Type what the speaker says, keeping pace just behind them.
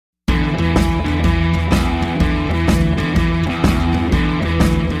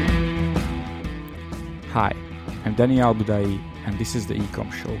Hi, I'm Daniel Budai, and this is the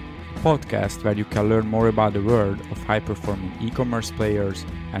Ecom Show, a podcast where you can learn more about the world of high-performing e-commerce players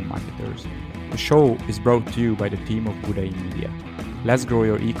and marketers. The show is brought to you by the team of Budai Media. Let's grow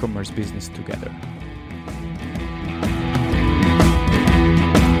your e-commerce business together.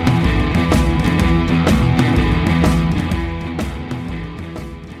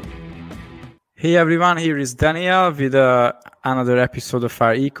 Hey everyone, here is Daniel with another episode of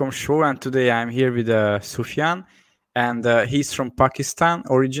our Ecom Show, and today I'm here with Sufyan, and he's from Pakistan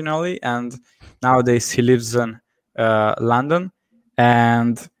originally, and nowadays he lives in London.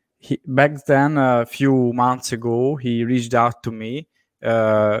 And back then, a few months ago, he reached out to me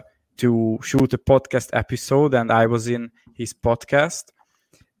to shoot a podcast episode, and I was in his podcast.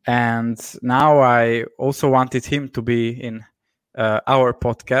 And now I also wanted him to be in our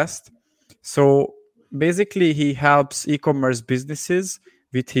podcast. So basically, he helps e-commerce businesses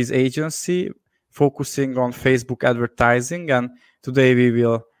with his agency, focusing on Facebook advertising. And today we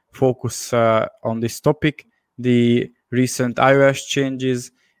will focus on this topic, the recent iOS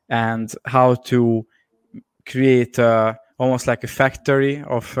changes and how to create almost like a factory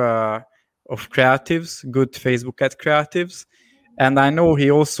of creatives, good Facebook ad creatives. And I know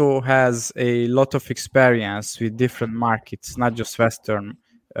he also has a lot of experience with different markets, not just Western,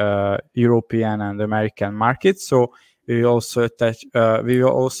 European and American markets. So we will also touch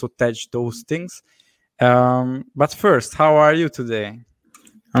those things. But first, how are you today?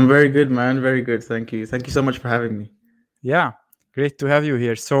 I'm very good, man. Very good. Thank you. Thank you so much for having me. Yeah, great to have you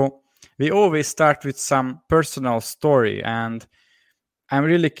here. So we always start with some personal story, and I'm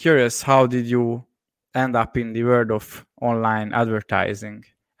really curious, how did you end up in the world of online advertising,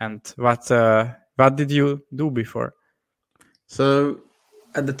 and what did you do before? So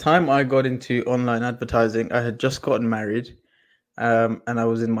at the time I got into online advertising, I had just gotten married, and I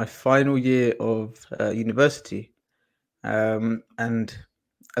was in my final year of university. And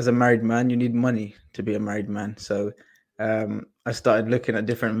as a married man, you need money to be a married man. So I started looking at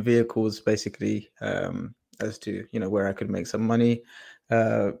different vehicles, basically, as to where I could make some money.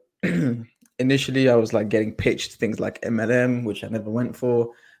 Initially, I was like getting pitched things like MLM, which I never went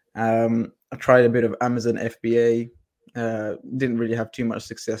for. I tried a bit of Amazon FBA. Didn't really have too much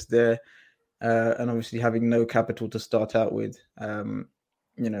success there, and obviously having no capital to start out with,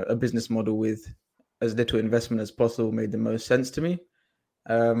 a business model with as little investment as possible made the most sense to me.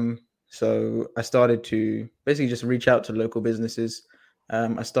 So I started to basically just reach out to local businesses.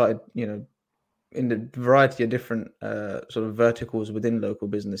 I started, in the variety of different sort of verticals within local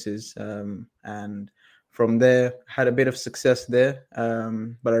businesses, and from there had a bit of success there.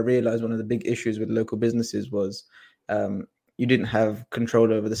 But I realized one of the big issues with local businesses was you didn't have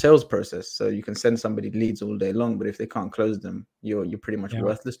control over the sales process. So you can send somebody leads all day long, but if they can't close them, you're pretty much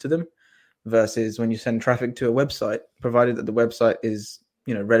worthless to them. Versus when you send traffic to a website, provided that the website is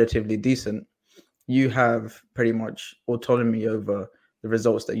relatively decent, you have pretty much autonomy over the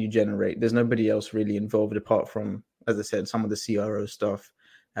results that you generate. There's nobody else really involved apart from, as I said, some of the CRO stuff.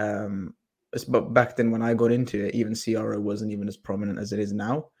 But back then when I got into it, even CRO wasn't even as prominent as it is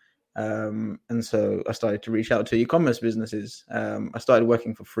now. And so I started to reach out to e-commerce businesses. I started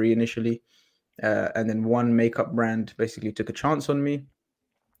working for free initially, and then one makeup brand basically took a chance on me,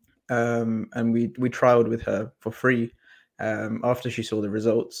 and we trialed with her for free. After she saw the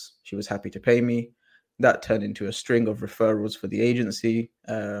results, she was happy to pay me. That turned into a string of referrals for the agency,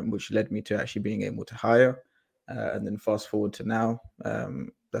 which led me to actually being able to hire. And then fast forward to now,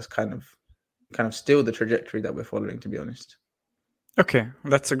 that's kind of still the trajectory that we're following, to be honest. Okay,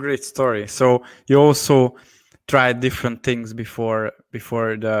 that's a great story. So you also tried different things before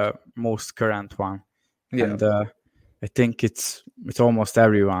the most current one. Yeah. And I think it's almost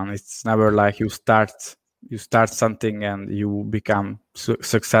everyone. It's never like you start something and you become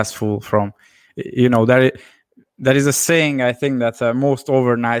successful from, there is a saying, I think, that most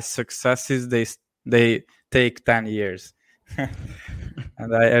overnight successes, they take 10 years.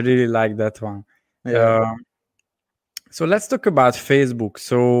 And I really like that one. Yeah. So let's talk about Facebook.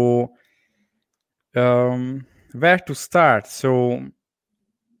 So where to start? So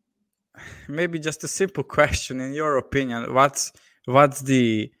maybe just a simple question. In your opinion, what's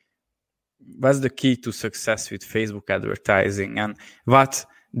the key to success with Facebook advertising, and what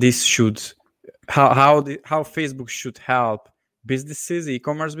this should, how Facebook should help businesses,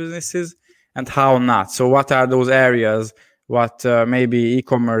 e-commerce businesses, and how not? So what are those areas what maybe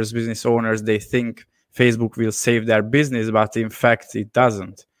e-commerce business owners, they think Facebook will save their business, but in fact it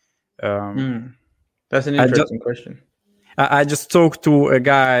doesn't? That's an interesting question. I just talked to a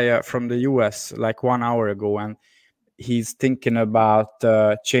guy from the US like 1 hour ago, and he's thinking about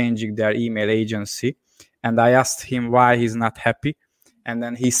changing their email agency. And I asked him why he's not happy. And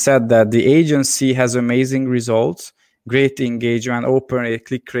then he said that the agency has amazing results, great engagement, open rate,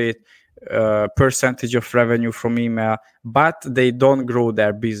 click rate, percentage of revenue from email, but they don't grow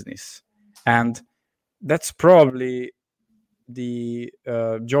their business. And that's probably the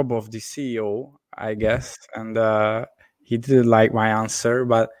job of the CEO, I guess. And he didn't like my answer,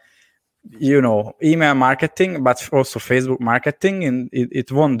 but email marketing, but also Facebook marketing, and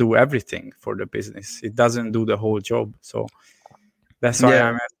it won't do everything for the business. It doesn't do the whole job. So that's why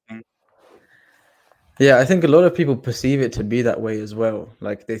I'm asking. Yeah, I think a lot of people perceive it to be that way as well.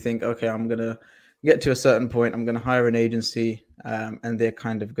 Like they think, okay, I'm going to get to a certain point, I'm going to hire an agency, and they're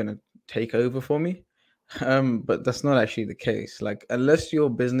kind of going to take over for me. But that's not actually the case. Like, unless your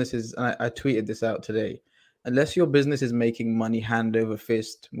business is, and I tweeted this out today, unless your business is making money hand over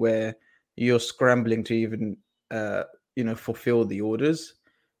fist, where you're scrambling to even, fulfill the orders,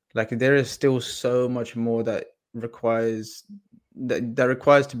 like there is still so much more that requires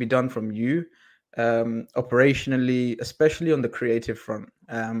to be done from you, operationally, especially on the creative front,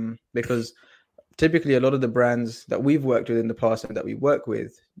 because typically a lot of the brands that we've worked with in the past and that we work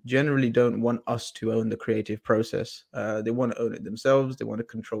with generally don't want us to own the creative process. They want to own it themselves. They want to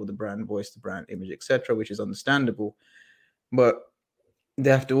control the brand voice, the brand image, etc., which is understandable. But they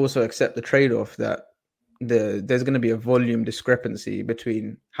have to also accept the trade-off that there's going to be a volume discrepancy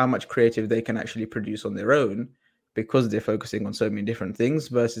between how much creative they can actually produce on their own, because they're focusing on so many different things,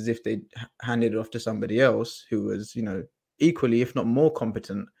 versus if they handed it off to somebody else who was, equally, if not more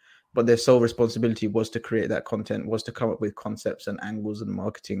competent, but their sole responsibility was to create that content, was to come up with concepts and angles and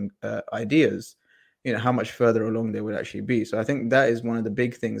marketing ideas, how much further along they would actually be. So I think that is one of the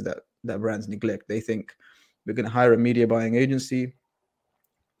big things that brands neglect. They think we're going to hire a media buying agency,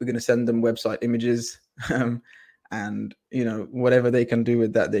 we're going to send them website images, and whatever they can do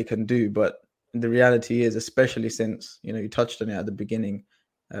with that, they can do. But the reality is, especially since you touched on it at the beginning,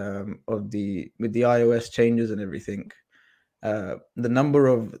 with the iOS changes and everything, the number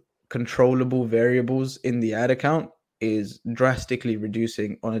of controllable variables in the ad account is drastically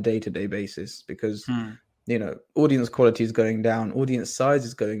reducing on a day-to-day basis, because audience quality is going down, audience size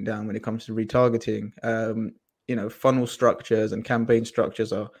is going down when it comes to retargeting. Funnel structures and campaign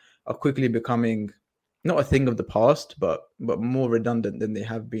structures are quickly becoming not a thing of the past, but more redundant than they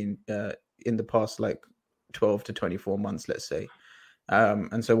have been in the past, like 12 to 24 months, let's say.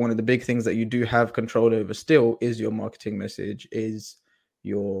 And so one of the big things that you do have control over still is your marketing message, is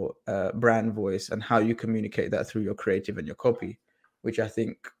your brand voice, and how you communicate that through your creative and your copy, which I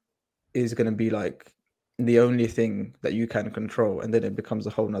think is going to be like the only thing that you can control. And then it becomes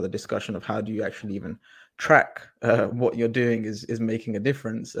a whole nother discussion of how do you actually even track what you're doing is making a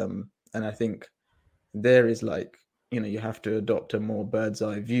difference. And I think there is you have to adopt a more bird's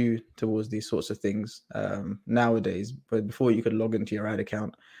eye view towards these sorts of things nowadays. But before, you could log into your ad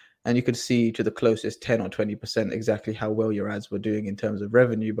account and you could see to the closest 10 or 20% exactly how well your ads were doing in terms of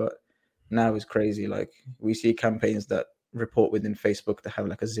revenue. But now it's crazy. Like, we see campaigns that report within Facebook that have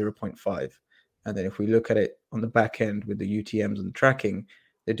like a 0.5. And then if we look at it on the back end with the UTMs and the tracking,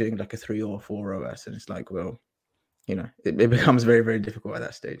 they're doing like a 3 or 4 ROAS. And it's like, well, it becomes very, very difficult at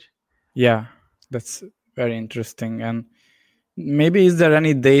that stage. Yeah, that's very interesting. And maybe is there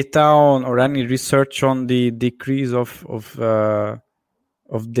any data on or any research on the decrease of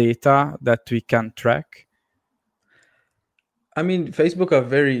data that we can track? I mean, Facebook are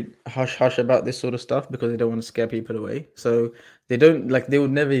very hush about this sort of stuff because they don't want to scare people away. So they don't they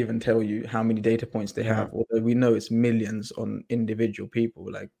would never even tell you how many data points they have. Although we know it's millions on individual people,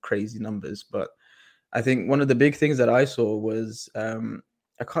 like crazy numbers. But I think one of the big things that I saw was,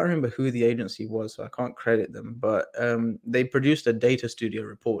 I can't remember who the agency was, so I can't credit them, but they produced a data studio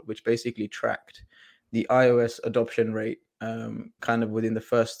report, which basically tracked the iOS adoption rate kind of within the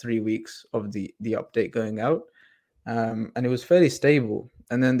first 3 weeks of the update going out. And it was fairly stable.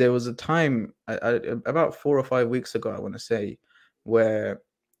 And then there was a time about 4 or 5 weeks ago, I want to say, where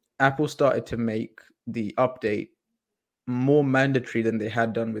Apple started to make the update more mandatory than they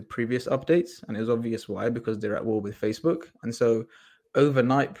had done with previous updates. And it was obvious why, because they're at war with Facebook. And so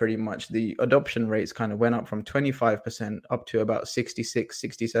overnight, pretty much, the adoption rates kind of went up from 25% up to about 66,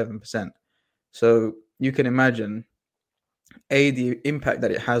 67%. So you can imagine, the impact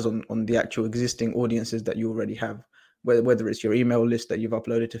that it has on the actual existing audiences that you already have, whether it's your email list that you've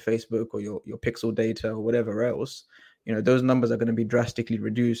uploaded to Facebook or your pixel data or whatever else. Those numbers are going to be drastically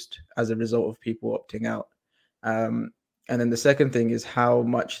reduced as a result of people opting out. And then the second thing is how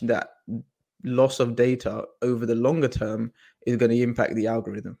much that loss of data over the longer term is going to impact the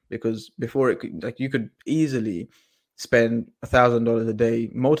algorithm, because before, it could, you could easily spend $1,000 a day,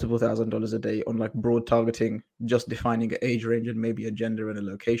 multiple $1,000 a day on like broad targeting, just defining an age range and maybe a gender and a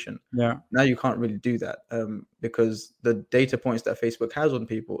location. Yeah. Now you can't really do that because the data points that Facebook has on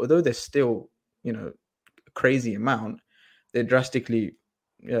people, although they're still, a crazy amount, they're drastically,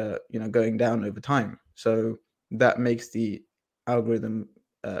 going down over time. So that makes the algorithm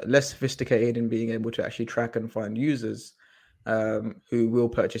less sophisticated in being able to actually track and find users who will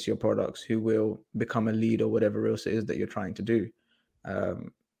purchase your products, who will become a lead or whatever else it is that you're trying to do.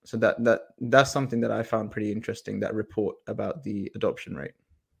 So that's something that I found pretty interesting, that report about the adoption rate.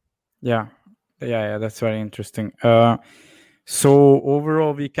 Yeah, that's very interesting. So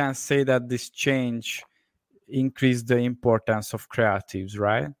overall, we can say that this change increased the importance of creatives,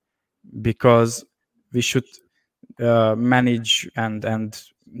 right? Because we should manage and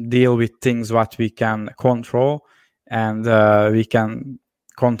deal with things what we can control, and we can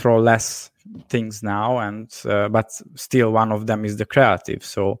control less things now, and but still one of them is the creative,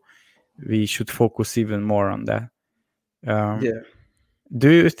 so we should focus even more on that. Do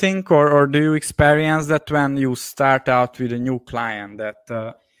you think or do you experience that when you start out with a new client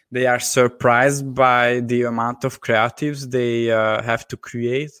that they are surprised by the amount of creatives they have to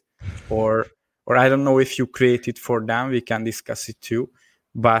create, or I don't know if you create it for them, we can discuss it too,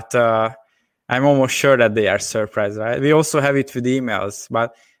 but I'm almost sure that they are surprised, right? We also have it with emails,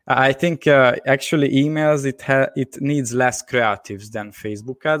 but I think actually emails, it needs less creatives than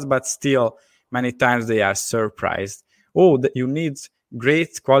Facebook ads, but still many times they are surprised. Oh, you need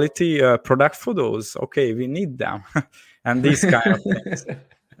great quality product photos. Okay, we need them. And these kind of things.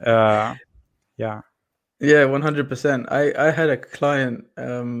 Yeah, 100%. I had a client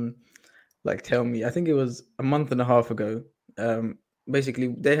tell me, I think it was a month and a half ago.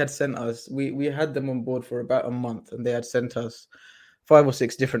 Basically, they had sent us, we had them on board for about a month, and they had sent us 5 or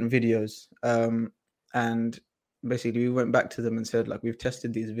 6 different videos. And basically, we went back to them and said, like, we've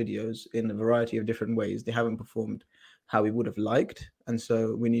tested these videos in a variety of different ways. They haven't performed how we would have liked, and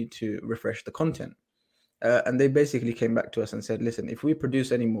so we need to refresh the content. And they basically came back to us and said, listen, if we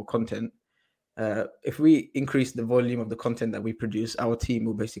produce any more content, if we increase the volume of the content that we produce, our team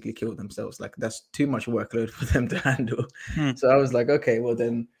will basically kill themselves. Like, that's too much workload for them to handle. So I was like, okay, well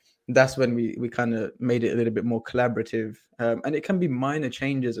then that's when we kind of made it a little bit more collaborative. And it can be minor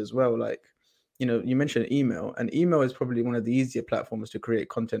changes as well. Like, you mentioned email, and email is probably one of the easier platforms to create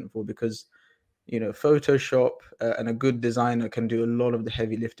content for, because Photoshop and a good designer can do a lot of the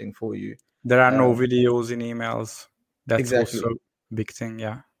heavy lifting for you. There are no videos in emails. That's exactly. also a big thing.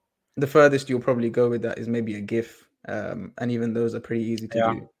 Yeah. The furthest you'll probably go with that is maybe a GIF. And even those are pretty easy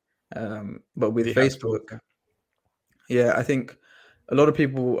to do. But with Facebook, I think a lot of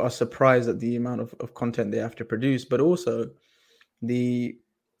people are surprised at the amount of content they have to produce, but also they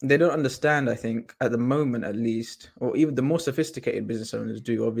don't understand, I think, at the moment at least, or even the more sophisticated business owners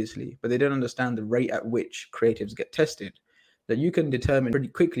do, obviously, but they don't understand the rate at which creatives get tested, that you can determine pretty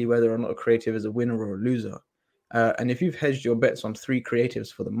quickly whether or not a creative is a winner or a loser. And if you've hedged your bets on 3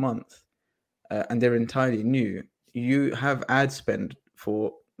 creatives for the month, and they're entirely new, you have ad spend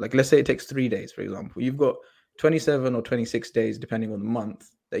for, like, let's say it takes 3 days, for example. You've got 27 or 26 days, depending on the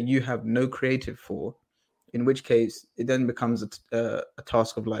month, that you have no creative for, in which case it then becomes a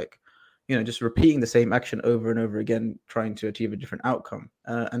task of, like, just repeating the same action over and over again, trying to achieve a different outcome.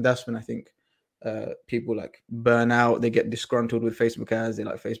 And that's when I think people like burn out. They get disgruntled with Facebook ads. They're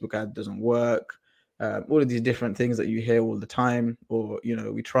like, Facebook ad doesn't work. All of these different things that you hear all the time, or,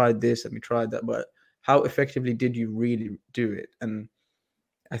 we tried this and we tried that, but how effectively did you really do it? And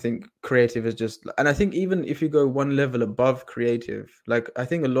I think creative is just, and I think even if you go one level above creative, like, I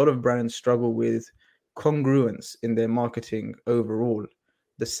think a lot of brands struggle with congruence in their marketing overall,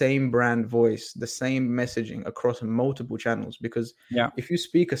 the same brand voice, the same messaging across multiple channels. Because if you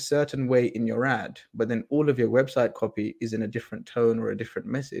speak a certain way in your ad, but then all of your website copy is in a different tone or a different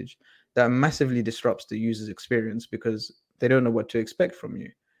message, that massively disrupts the user's experience, because they don't know what to expect from you.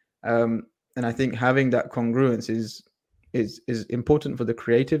 And I think having that congruence is important for the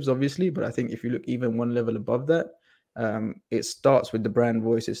creatives, obviously, but I think if you look even one level above that, it starts with the brand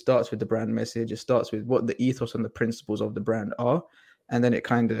voice, it starts with the brand message, it starts with what the ethos and the principles of the brand are, and then it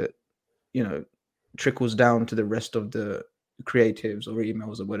kind of trickles down to the rest of the creatives or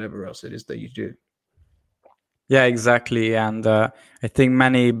emails or whatever else it is that you do. Yeah, exactly. And I think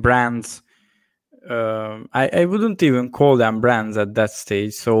many brands, I wouldn't even call them brands at that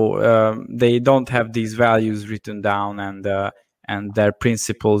stage, so they don't have these values written down, and their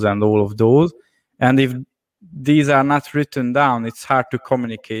principles and all of those. And if these are not written down, it's hard to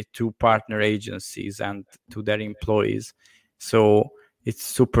communicate to partner agencies and to their employees. So it's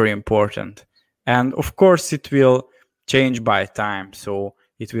super important. And of course, it will change by time, so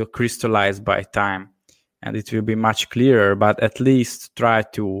it will crystallize by time, and it will be much clearer. But at least try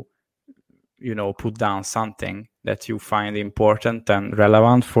to, put down something that you find important and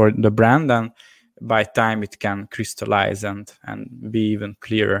relevant for the brand, and by time it can crystallize and be even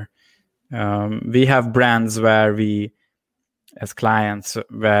clearer. We have brands where we, as clients,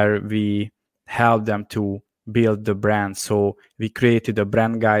 where we help them to build the brand. So we created a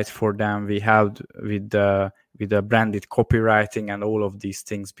brand guide for them. We helped with the branded copywriting and all of these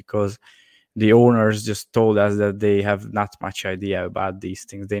things, because the owners just told us that they have not much idea about these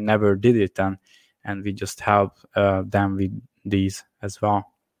things. They never did it, and we just help them with these as well.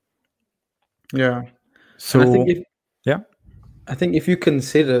 Yeah. So and I think if you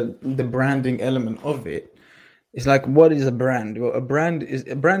consider the branding element of it, it's like, what is a brand? Well, a brand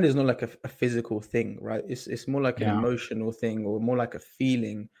is not like a physical thing, right? It's more like an emotional thing, or more like a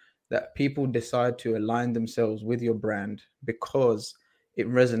feeling that people decide to align themselves with your brand because it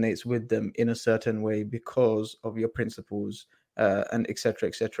resonates with them in a certain way because of your principles, and etc.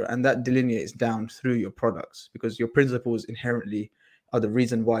 etc. And that delineates down through your products, because your principles inherently are the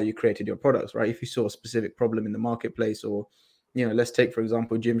reason why you created your products, right? If you saw a specific problem in the marketplace, or let's take for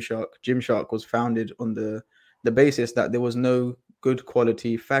example Gymshark. Gymshark was founded on the basis that there was no good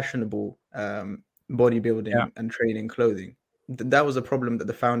quality fashionable bodybuilding and training clothing. That was a problem that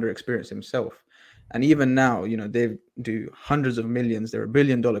the founder experienced himself. And even now, they do hundreds of millions. They're $1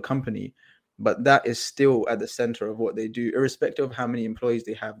 billion company, but that is still at the center of what they do, irrespective of how many employees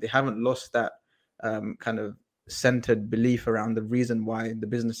they have. They haven't lost that kind of centered belief around the reason why the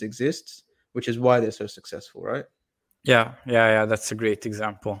business exists, which is why they're so successful, right? Yeah. That's a great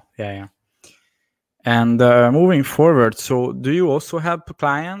example. Yeah. And moving forward, so do you also help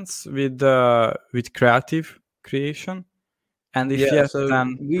clients with creative creation? And if yes, so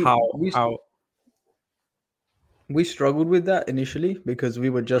then how? We struggled with that initially because we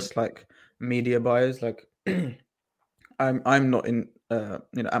were just like media buyers. Like I'm not in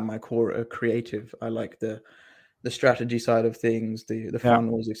at my core a creative. I like the strategy side of things, the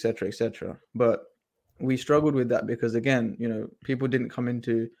funnels, etc., etc. But we struggled with that because, again, people didn't come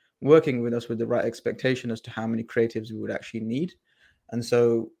into working with us with the right expectation as to how many creatives we would actually need. And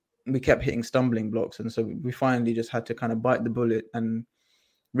so we kept hitting stumbling blocks. And so we finally just had to kind of bite the bullet. And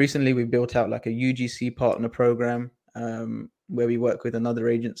recently we built out like a UGC partner program, where we work with another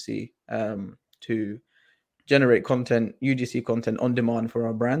agency to generate content, UGC content on demand for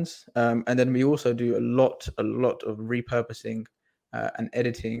our brands. And then we also do a lot of repurposing and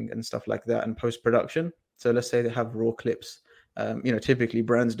editing and stuff like that, and post-production. So let's say they have raw clips. Typically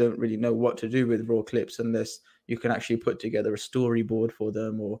brands don't really know what to do with raw clips unless you can actually put together a storyboard for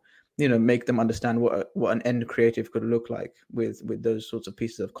them, or make them understand what an end creative could look like with those sorts of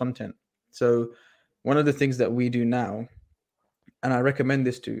pieces of content. So one of the things that we do now, and I recommend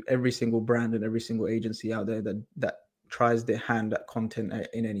this to every single brand and every single agency out there that tries their hand at content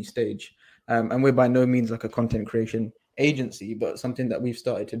in any stage. And we're by no means like a content creation agency, but something that we've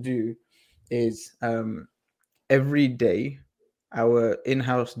started to do is every day our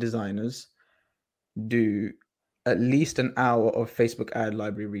in-house designers do at least an hour of Facebook ad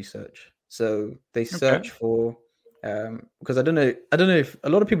library research. So they search for because I don't know if a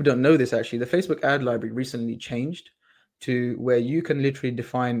lot of people don't know this, actually. The Facebook ad library recently changed to where you can literally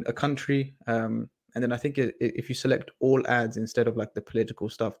define a country, and then I think if you select all ads instead of like the political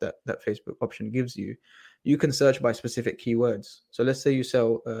stuff that Facebook option gives you, you can search by specific keywords. So let's say you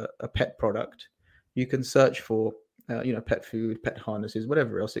sell a pet product, you can search for pet food, pet harnesses,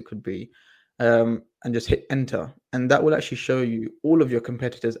 whatever else it could be, and just hit enter, and that will actually show you all of your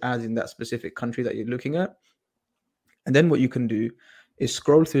competitors' ads in that specific country that you're looking at. And then what you can do is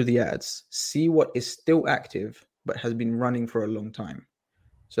scroll through the ads, see what is still active but has been running for a long time.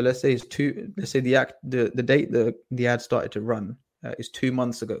 So let's say the date the ad started to run is 2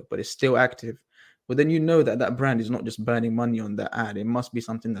 months ago, but it's still active. Well, then you know that brand is not just burning money on that ad. It must be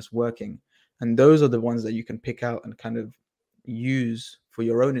something that's working. And those are the ones that you can pick out and kind of use for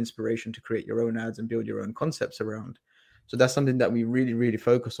your own inspiration to create your own ads and build your own concepts around. So that's something that we really, really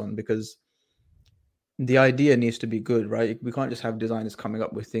focus on, because the idea needs to be good, right? We can't just have designers coming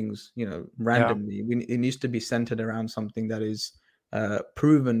up with things, randomly. It needs to be centered around something that is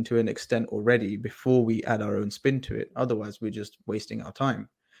proven to an extent already before we add our own spin to it. Otherwise, we're just wasting our time.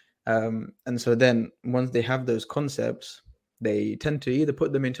 And so then once they have those concepts, they tend to either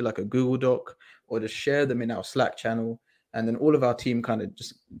put them into like a Google Doc or just share them in our Slack channel. And then all of our team kind of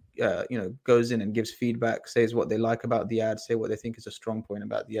just, goes in and gives feedback, says what they like about the ad, say what they think is a strong point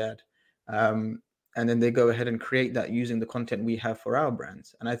about the ad. And then they go ahead and create that using the content we have for our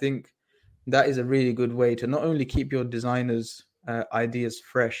brands. And I think that is a really good way to not only keep your designers' ideas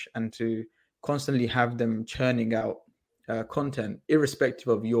fresh and to constantly have them churning out content, irrespective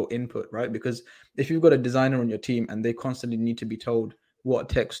of your input, right? Because if you've got a designer on your team and they constantly need to be told what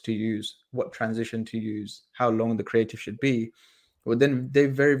text to use, what transition to use, how long the creative should be, well, then they're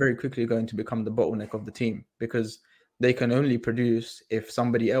very, very quickly going to become the bottleneck of the team, because they can only produce if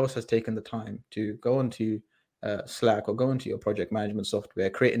somebody else has taken the time to go onto Slack or go into your project management software,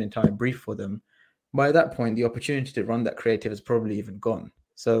 create an entire brief for them. By that point, the opportunity to run that creative is probably even gone.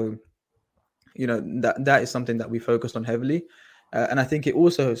 So, that is something that we focused on heavily. And I think it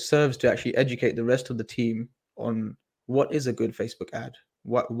also serves to actually educate the rest of the team on what is a good Facebook ad.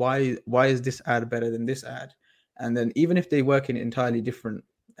 Why is this ad better than this ad? And then even if they work in entirely different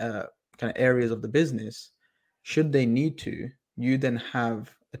kind of areas of the business, should they need to, you then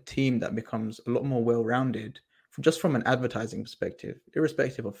have a team that becomes a lot more well-rounded just from an advertising perspective,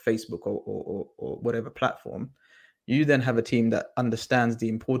 irrespective of Facebook or whatever platform. You then have a team that understands the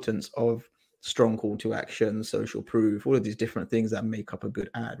importance of strong call to action, social proof, all of these different things that make up a good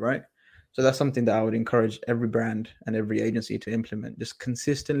ad, right? So that's something that I would encourage every brand and every agency to implement. Just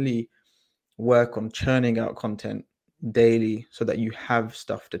consistently work on churning out content daily so that you have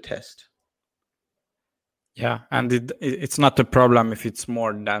stuff to test. Yeah, and it's not a problem if it's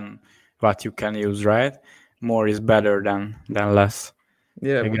more than what you can use, right? More is better than less.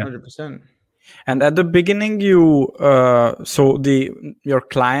 Yeah, 100%. And at the beginning, your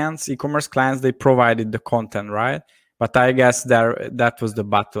clients, e-commerce clients, they provided the content, right? But I guess that was the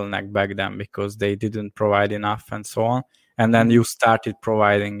bottleneck back then, because they didn't provide enough and so on. And then you started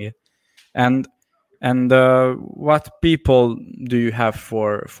providing it. And what people do you have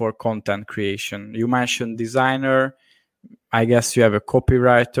for content creation? You mentioned designer. I guess you have a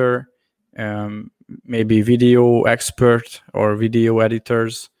copywriter, maybe video expert or video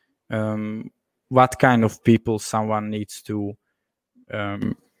editors. What kind of people someone needs to,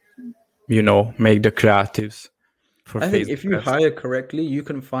 make the creatives for I Facebook? think if you hire correctly, you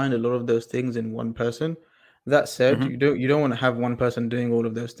can find a lot of those things in one person. That said, you don't want to have one person doing all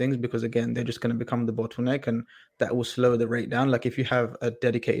of those things, because again, they're just going to become the bottleneck, and that will slow the rate down. Like if you have a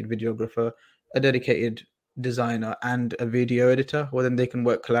dedicated videographer, a dedicated designer, and a video editor, well, then they can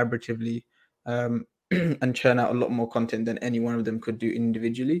work collaboratively and churn out a lot more content than any one of them could do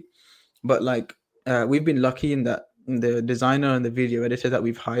individually. But like we've been lucky in that the designer and the video editor that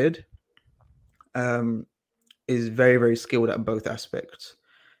we've hired is very, very skilled at both aspects.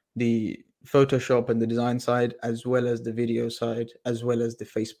 The Photoshop and the design side, as well as the video side, as well as the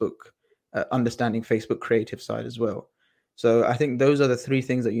Facebook, understanding Facebook creative side as well. So I think those are the three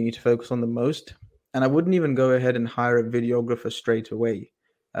things that you need to focus on the most. And I wouldn't even go ahead and hire a videographer straight away.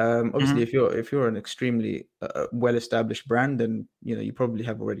 Obviously, if you're an extremely well-established brand, then you probably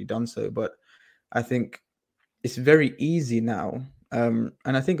have already done so. But I think it's very easy now, and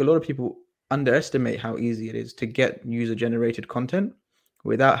I think a lot of people underestimate how easy it is to get user-generated content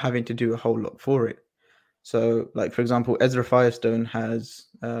without having to do a whole lot for it. So, like for example, Ezra Firestone has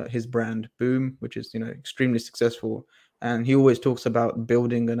his brand Boom, which is extremely successful, and he always talks about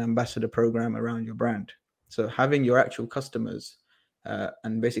building an ambassador program around your brand. So having your actual customers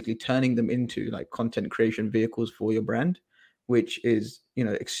and basically turning them into like content creation vehicles for your brand, which is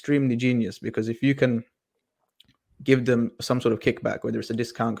extremely genius, because if you can give them some sort of kickback, whether it's a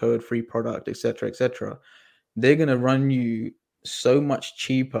discount code, free product, etc., they're going to run you so much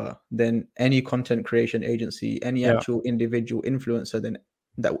cheaper than any content creation agency, any actual individual influencer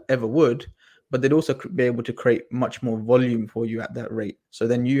that ever would. But they'd also be able to create much more volume for you at that rate. So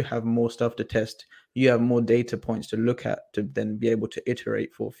then you have more stuff to test. You have more data points to look at to then be able to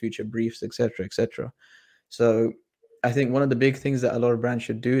iterate for future briefs, etc. So I think one of the big things that a lot of brands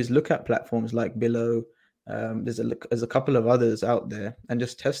should do is look at platforms like Billo. There's a couple of others out there, and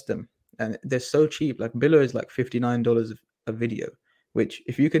just test them. And they're so cheap. Like Billo is like $59 a video, which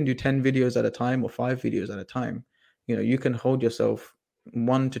if you can do 10 videos at a time or 5 videos at a time, you can hold yourself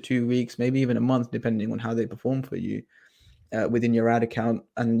 1 to 2 weeks, maybe even a month, depending on how they perform for you within your ad account.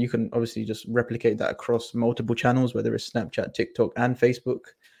 And you can obviously just replicate that across multiple channels, whether it's Snapchat, TikTok, and Facebook,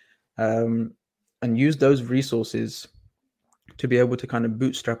 and use those resources to be able to kind of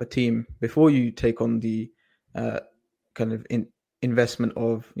bootstrap a team before you take on the kind of investment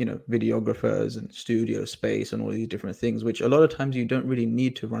of videographers and studio space and all these different things, which a lot of times you don't really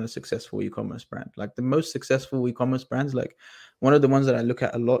need to run a successful e-commerce brand. Like the most successful e-commerce brands, like one of the ones that I look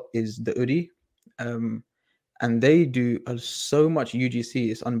at a lot is the Udi, and they do so much UGC.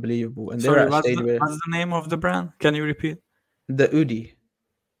 It's unbelievable. And they're what's the name of the brand? Can you repeat? The Udi.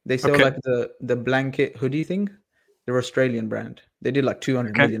 They sell like the blanket hoodie thing. They're Australian brand. They did like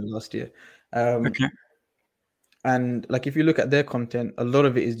 200 Okay. million last year. Okay. And like if you look at their content, a lot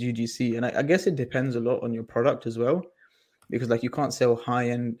of it is UGC, and I guess it depends a lot on your product as well, because like you can't sell high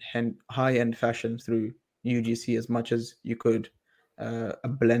end fashion through UGC as much as you could a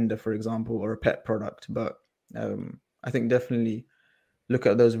blender, for example, or a pet product. But I think definitely look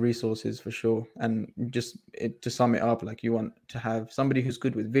at those resources for sure. And just to sum it up, like you want to have somebody who's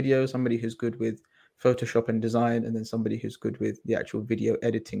good with video, somebody who's good with Photoshop and design, and then somebody who's good with the actual video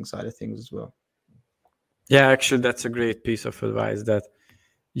editing side of things as well. Yeah, actually, that's a great piece of advice, that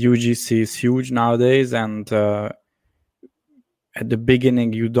UGC is huge nowadays, and at the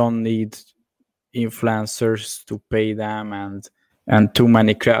beginning you don't need influencers to pay them and too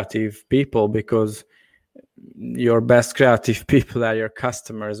many creative people, because your best creative people are your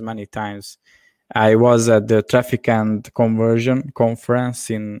customers many times. I was at the Traffic and Conversion conference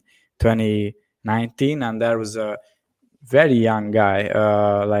in 2019, and there was a very young guy,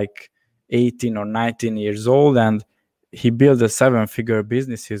 like 18 or 19 years old, and he built a 7-figure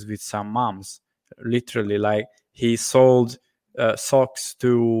businesses with some moms. Literally, like he sold socks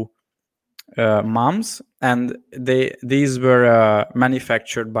to moms, and these were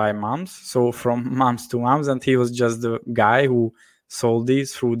manufactured by moms, so from moms to moms, and he was just the guy who sold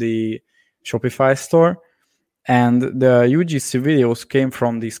these through the Shopify store. And the UGC videos came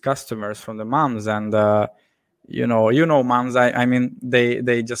from these customers, from the moms, and moms. I mean,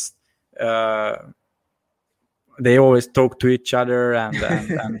 they just they always talk to each other,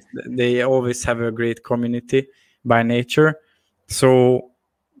 and they always have a great community by nature. So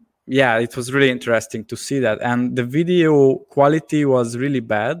yeah, it was really interesting to see that. And the video quality was really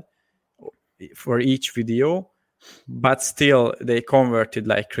bad for each video, but still they converted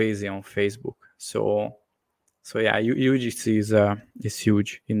like crazy on Facebook. So yeah, UGC is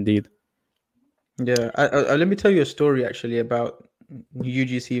huge indeed. Yeah, let me tell you a story actually about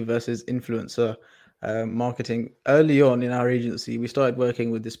UGC versus influencer marketing. Early on in our agency, we started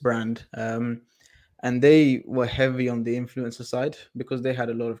working with this brand, and they were heavy on the influencer side because they had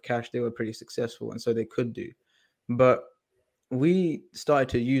a lot of cash. They were pretty successful, and so they could do. But we started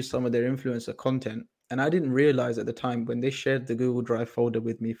to use some of their influencer content, and I didn't realize at the time when they shared the Google Drive folder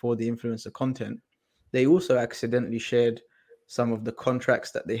with me for the influencer content, they also accidentally shared some of the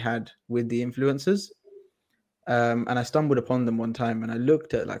contracts that they had with the influencers. And I stumbled upon them one time, and I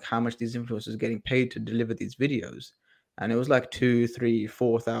looked at like how much these influencers are getting paid to deliver these videos, and it was like $2,000,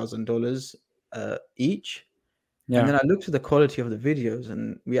 $3,000, $4,000 each. Yeah. And then I looked at the quality of the videos,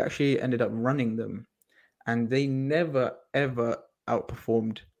 and we actually ended up running them, and they never ever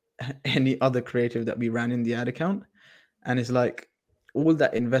outperformed any other creative that we ran in the ad account. And it's like all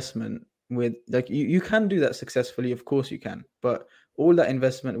that investment with like you can do that successfully, of course you can, but all that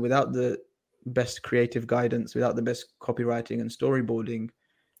investment without the best creative guidance, without the best copywriting and storyboarding,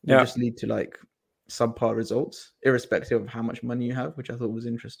 will just lead to like subpar results, irrespective of how much money you have, which I thought was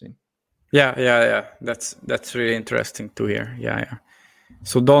interesting. Yeah. That's really interesting to hear. Yeah.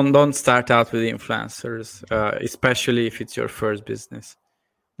 So don't start out with influencers, especially if it's your first business.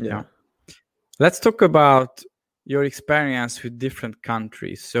 Yeah. Let's talk about your experience with different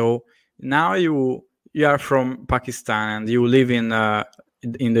countries. So now you are from Pakistan and you live in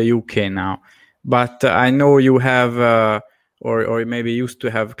the UK now, but I know you have or maybe used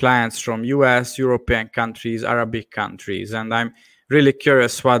to have clients from US, European countries, Arabic countries, and I'm really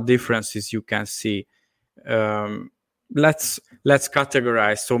curious what differences you can see. Let's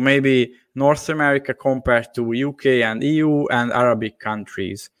categorize. So maybe North America compared to UK and EU and Arabic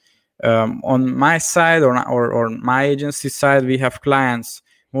countries. On my side or my agency side, we have clients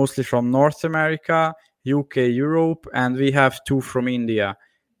mostly from North America, UK, Europe, and we have 2 from India.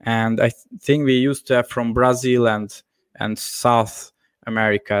 And I think we used to have from Brazil and South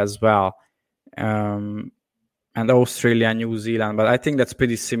America as well, and Australia and New Zealand. But I think that's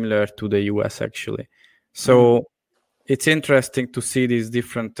pretty similar to the US actually. So it's interesting to see these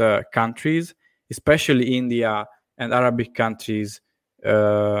different countries, especially India and Arabic countries.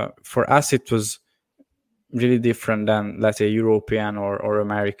 For us, it was really different than, let's say, European or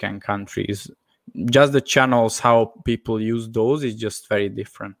American countries. Just the channels, how people use those is just very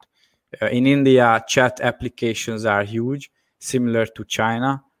different. In India, chat applications are huge, similar to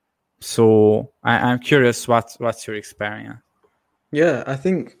China. So I'm curious, what's your experience? Yeah, I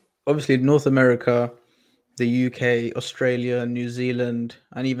think obviously North America, the UK, Australia, New Zealand,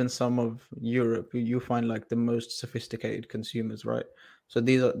 and even some of Europe, you find like the most sophisticated consumers, right? So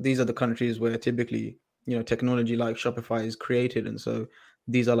these are the countries where typically, technology like Shopify is created, and so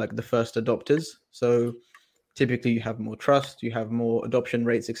these are like the first adopters. So typically you have more trust, you have more adoption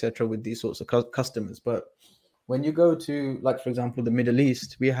rates, etc., with these sorts of customers. But when you go to, like, for example, the Middle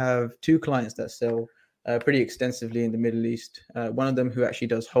East, we have two clients that sell pretty extensively in the Middle East. One of them who actually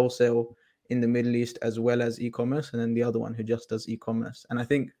does wholesale in the Middle East as well as e-commerce, and then the other one who just does e-commerce. And I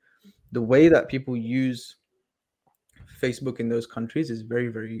think the way that people use Facebook in those countries is very,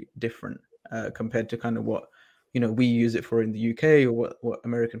 very different compared to kind of what we use it for in the UK, or what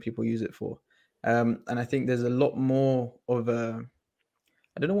American people use it for. And I think there's a lot more of a,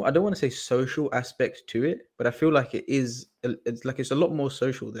 I don't know, I don't want to say social aspect to it, but I feel like it's a lot more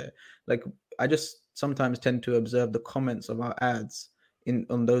social there. Like, I just sometimes tend to observe the comments of our ads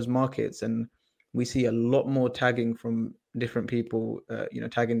on those markets, and we see a lot more tagging from different people,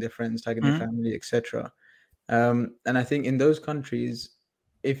 tagging their friends, tagging their family, etc. And I think in those countries,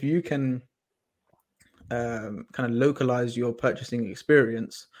 if you can kind of localize your purchasing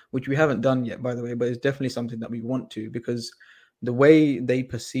experience, which we haven't done yet, by the way, but it's definitely something that we want to, because the way they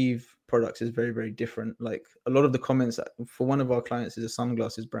perceive products is very, very different. Like, a lot of the comments for one of our clients is a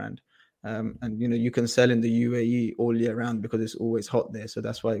sunglasses brand. And you can sell in the UAE all year round because it's always hot there. So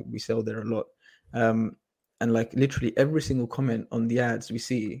that's why we sell there a lot. And like literally every single comment on the ads we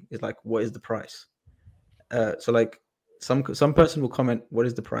see is like, what is the price? So like some person will comment, what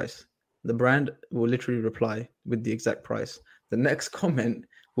is the price? The brand will literally reply with the exact price. The next comment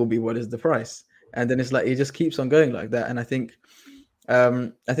will be, what is the price? And then it's like, it just keeps on going like that. And I think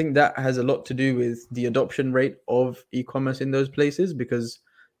that has a lot to do with the adoption rate of e-commerce in those places, because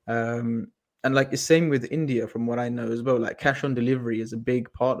and like it's same with India, from what I know as well. Like, cash on delivery is a big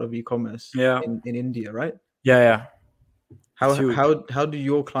part of e-commerce in India, right? Yeah. How do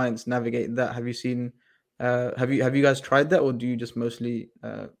your clients navigate that? Have you seen have you guys tried that, or do you just mostly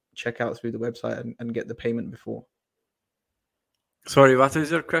check out through the website and get the payment before? Sorry, what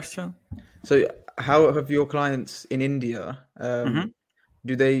is your question? So how have your clients in India,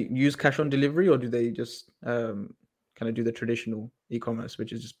 do they use cash on delivery, or do they just kind of do the traditional e-commerce,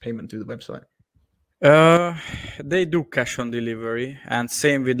 which is just payment through the website? They do cash on delivery, and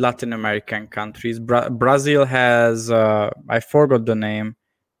same with Latin American countries. Brazil has, I forgot the name.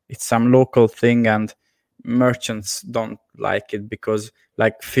 It's some local thing, and merchants don't like it because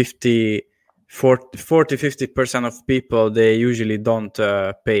like 40-50% of people, they usually don't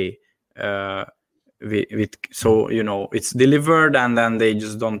pay so it's delivered and then they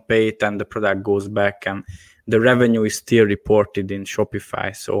just don't pay it, and the product goes back, and the revenue is still reported in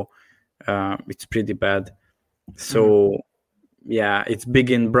Shopify. So it's pretty bad. So yeah, it's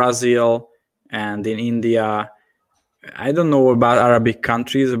big in Brazil and in India. I don't know about Arabic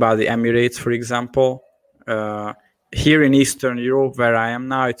countries, about the Emirates, for example. Here in Eastern Europe, where I am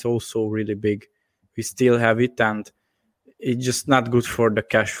now, it's also really big. We still have it, and it's just not good for the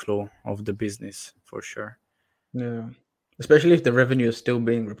cash flow of the business, for sure. Yeah, especially if the revenue is still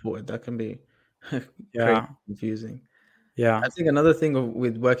being reported, that can be crazy confusing. Yeah, I think another thing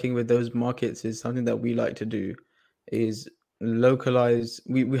with working with those markets is something that we like to do is localize.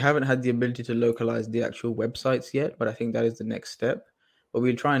 We haven't had the ability to localize the actual websites yet, but I think that is the next step. But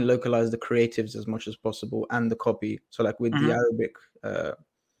we'll try and localize the creatives as much as possible and the copy. So like with the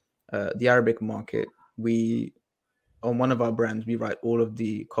Arabic market, on one of our brands, we write all of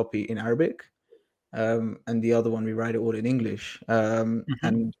the copy in Arabic. And the other one, we write it all in English.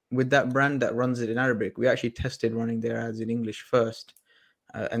 And with that brand that runs it in Arabic, we actually tested running their ads in English first.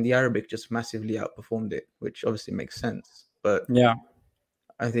 And the Arabic just massively outperformed it, which obviously makes sense. But yeah,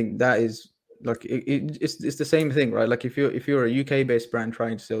 I think that is like it's the same thing, right? Like if you're a UK based brand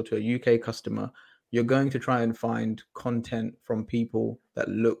trying to sell to a UK customer, you're going to try and find content from people that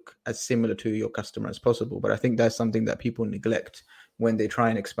look as similar to your customer as possible. But I think that's something that people neglect when they try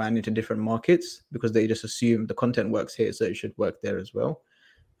and expand into different markets, because they just assume the content works here, so it should work there as well.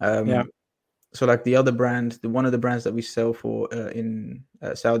 So like the other brand, one of the brands that we sell for in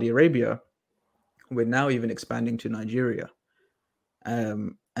Saudi Arabia, we're now even expanding to Nigeria.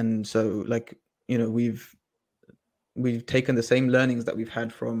 And so like, we've taken the same learnings that we've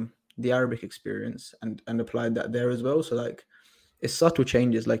had from the Arabic experience and applied that there as well. So like it's subtle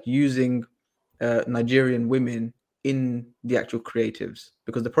changes, like using Nigerian women in the actual creatives,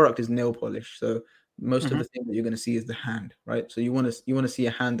 because the product is nail polish. So most of the thing that you're going to see is the hand, right? So you want to see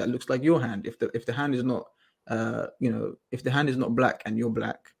a hand that looks like your hand. If the hand is not, if the hand is not black and you're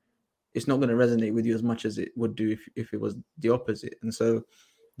black, it's not going to resonate with you as much as it would do if it was the opposite. And so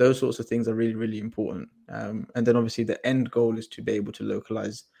those sorts of things are really, really important. And then obviously the end goal is to be able to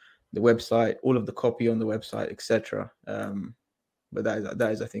localize the website, all of the copy on the website, etc. But that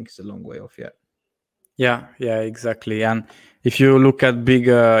is, I think, is a long way off yet. Yeah, exactly. And if you look at big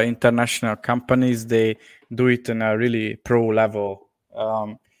international companies, they do it in a really pro level.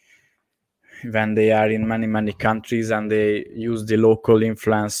 when they are in many countries and they use the local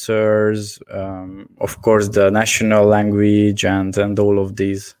influencers, of course the national language and all of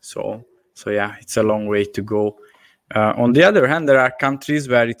these. So yeah, it's a long way to go. On the other hand, there are countries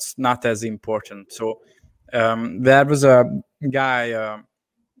where it's not as important. So there was a guy a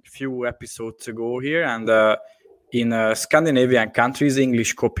few episodes ago here, and in Scandinavian countries,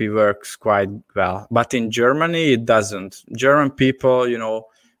 English copy works quite well, but in Germany it doesn't. German people,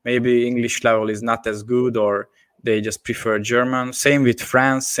 maybe English level is not as good, or they just prefer German. Same with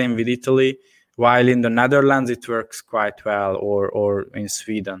France, same with Italy. While in the Netherlands it works quite well, or in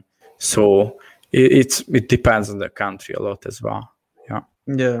Sweden. So it depends on the country a lot as well.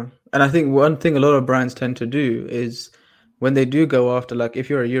 Yeah, and I think one thing a lot of brands tend to do is when they do go after, like if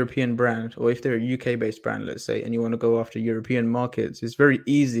you're a European brand or if they're a UK-based brand, let's say, and you want to go after European markets, it's very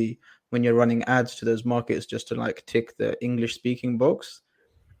easy when you're running ads to those markets just to like tick the English-speaking box.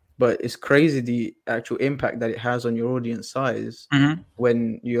 But it's crazy the actual impact that it has on your audience size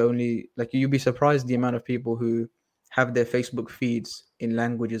when you only, like, you'd be surprised the amount of people who have their Facebook feeds in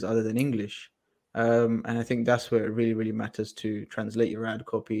languages other than English. And I think that's where it really, really matters to translate your ad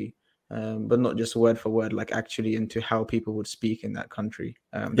copy, but not just word for word, like actually into how people would speak in that country.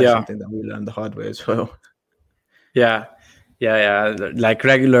 That's something that we learned the hard way as well. Yeah. Like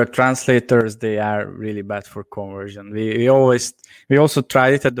regular translators, they are really bad for conversion. We also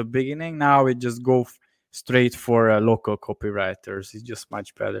tried it at the beginning. Now we just go straight for local copywriters. It's just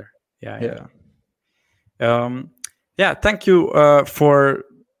much better. Yeah. Thank you for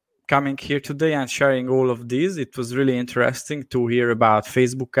coming here today and sharing all of these. It was really interesting to hear about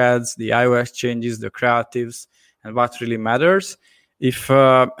Facebook ads, the iOS changes, the creatives, and what really matters. If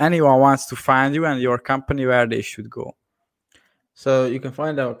anyone wants to find you and your company, where they should go? So you can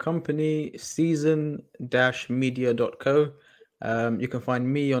find our company, season-media.co. You can find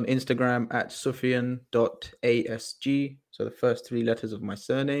me on Instagram at Sufyan.asg. So the first three letters of my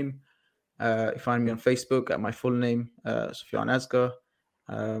surname. You find me on Facebook at my full name, Sufyan Asgar.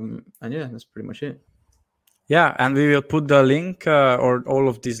 And yeah, that's pretty much it. Yeah, and we will put the link or all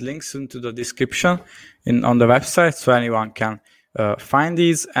of these links into the description on the website, so anyone can find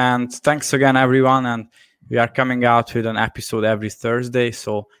these. And thanks again, everyone. And we are coming out with an episode every Thursday,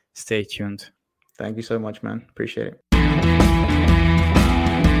 so stay tuned. Thank you so much, man. Appreciate it.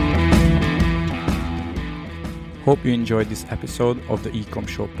 Hope you enjoyed this episode of the Ecom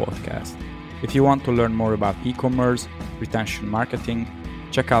Show podcast. If you want to learn more about e-commerce, retention marketing,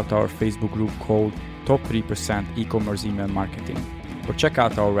 check out our Facebook group called Top 3% E-commerce Email Marketing, or check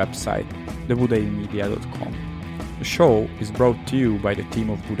out our website, thebudaimedia.com. The show is brought to you by the team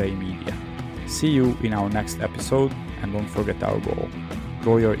of Budai Media. See you in our next episode, and don't forget our goal: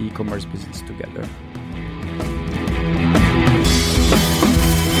 grow your e-commerce business together.